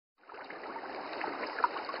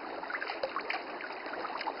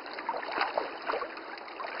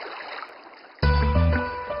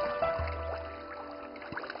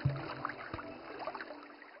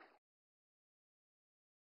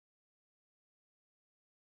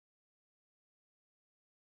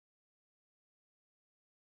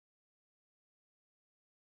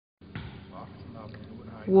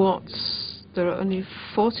warts. There are only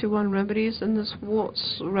 41 remedies in this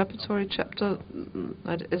warts repertory chapter.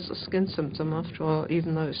 That is a skin symptom after all,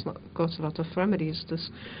 even though it's not got a lot of remedies, this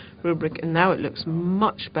rubric, and now it looks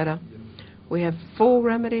much better. We have 4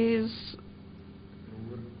 remedies,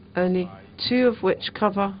 only 2 of which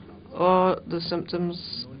cover all the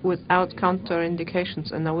symptoms without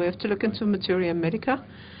counterindications, and now we have to look into materia medica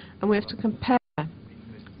and we have to compare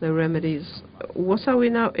the remedies. What are we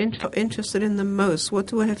now interested in the most? What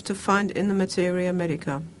do we have to find in the materia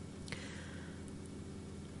medica?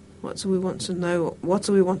 What do we want to know? What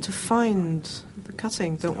do we want to find? The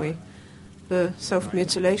cutting, don't we? The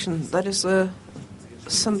self-mutilation. That is a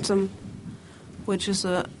symptom which is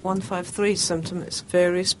a 153 symptom. It's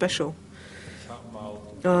very special.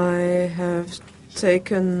 I have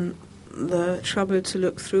taken the trouble to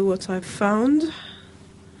look through what I've found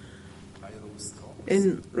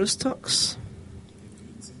in Rustox.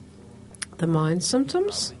 The mind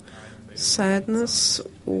symptoms, sadness,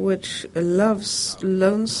 which loves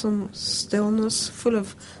lonesome stillness, full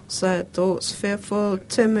of sad thoughts, fearful,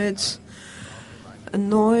 timid,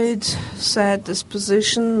 annoyed, sad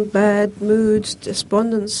disposition, bad mood,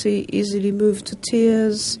 despondency, easily moved to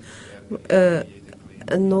tears,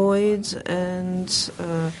 annoyed and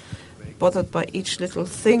bothered by each little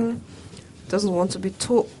thing, doesn't want to be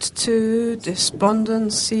talked to,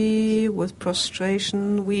 despondency with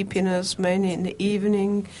prostration, weepiness, mainly in the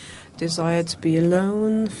evening, desire to be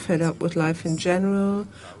alone, fed up with life in general,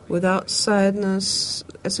 without sadness,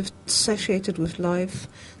 as if satiated with life,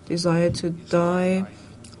 desire to die,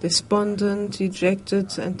 despondent,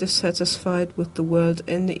 dejected and dissatisfied with the world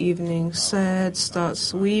in the evening, sad,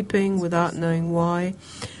 starts weeping without knowing why,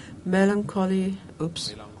 melancholy,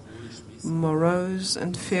 morose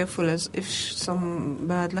and fearful, as if some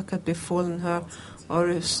bad luck had befallen her, or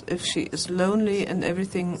if she is lonely and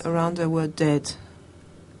everything around her were dead.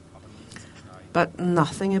 But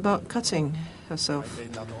nothing about cutting herself.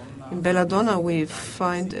 In Belladonna we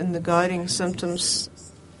find in the guiding symptoms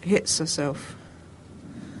hits herself.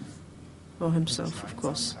 Or himself, of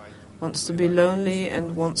course. Wants to be lonely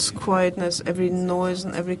and wants quietness. Every noise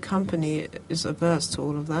and every company is averse to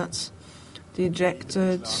all of that.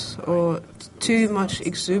 Dejected, or too much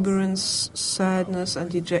exuberance, sadness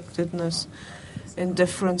and dejectedness,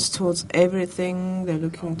 indifference towards everything. They're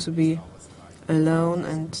looking to be alone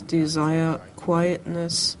and desire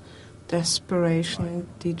quietness, desperation,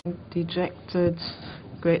 dejected,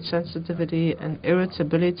 great sensitivity and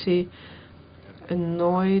irritability,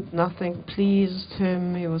 annoyed, nothing pleased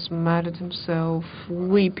him, he was mad at himself,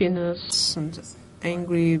 weepiness and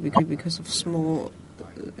angry because of small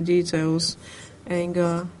details,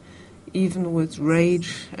 anger, even with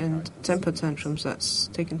rage and temper tantrums. That's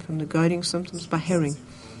taken from the guiding symptoms by Herring.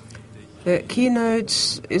 The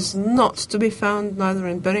keynote is not to be found neither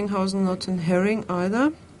in Bellinghausen nor in Herring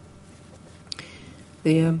either.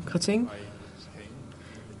 The cutting.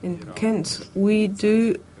 In Kent, we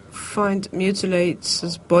do find mutilates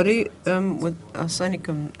his body with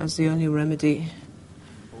arsenicum as the only remedy.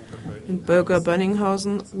 In Burger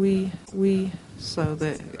Bellinghausen, so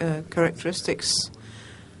the characteristics,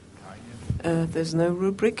 there's no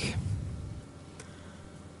rubric.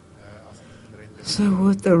 So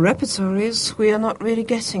with the repertories, we are not really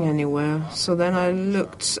getting anywhere. So then I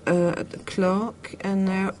looked at the Clark, and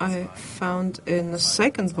there I found in the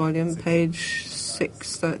second volume, page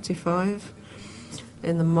 635,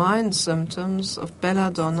 in the mind symptoms of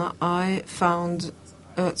Belladonna, I found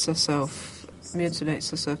hurts herself, mutilates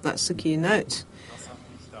herself. That's the keynote.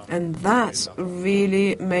 And that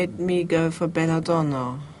really made me go for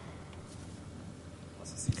Belladonna.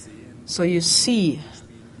 So you see,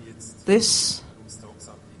 this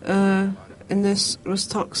in this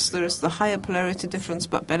Rustox there is the higher polarity difference,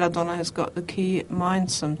 but Belladonna has got the key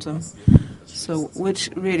mind symptom. So which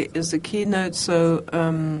really is the keynote? So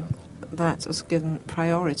that is given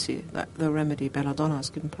priority. That the remedy Belladonna is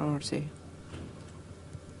given priority.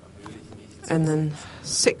 And then for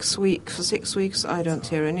 6 weeks I don't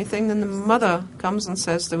hear anything. Then the mother comes and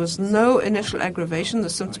says there was no initial aggravation. The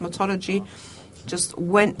symptomatology just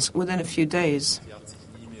went within a few days.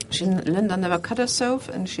 Linda never cut herself,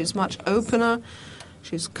 and she's much opener,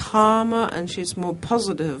 she's calmer, and she's more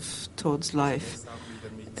positive towards life.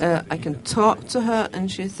 I can talk to her,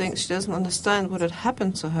 and she thinks she doesn't understand what had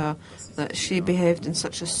happened to her, that she behaved in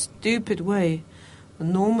such a stupid way. The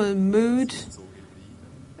normal mood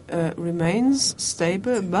remains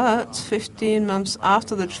stable, but 15 months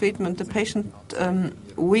after the treatment, the patient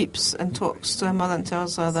weeps and talks to her mother and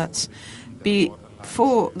tells her that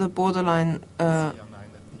before the borderline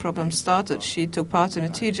problem started, she took part in a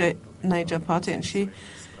teenager party, and she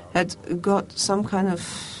had got some kind of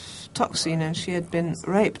toxin and she had been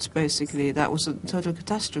raped, basically. That was a total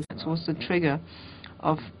catastrophe. It was the trigger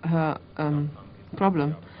of her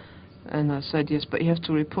problem. And I said, yes, but you have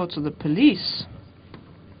to report to the police.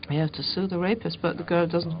 You have to sue the rapist, but the girl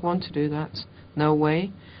doesn't want to do that. No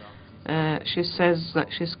way. She says that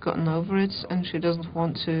she's gotten over it and she doesn't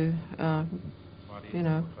want to,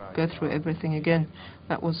 go through everything again.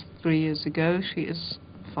 That was 3 years ago. She is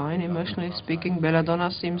fine, emotionally speaking. Belladonna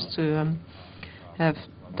seems to have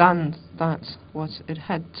done what it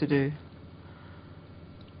had to do.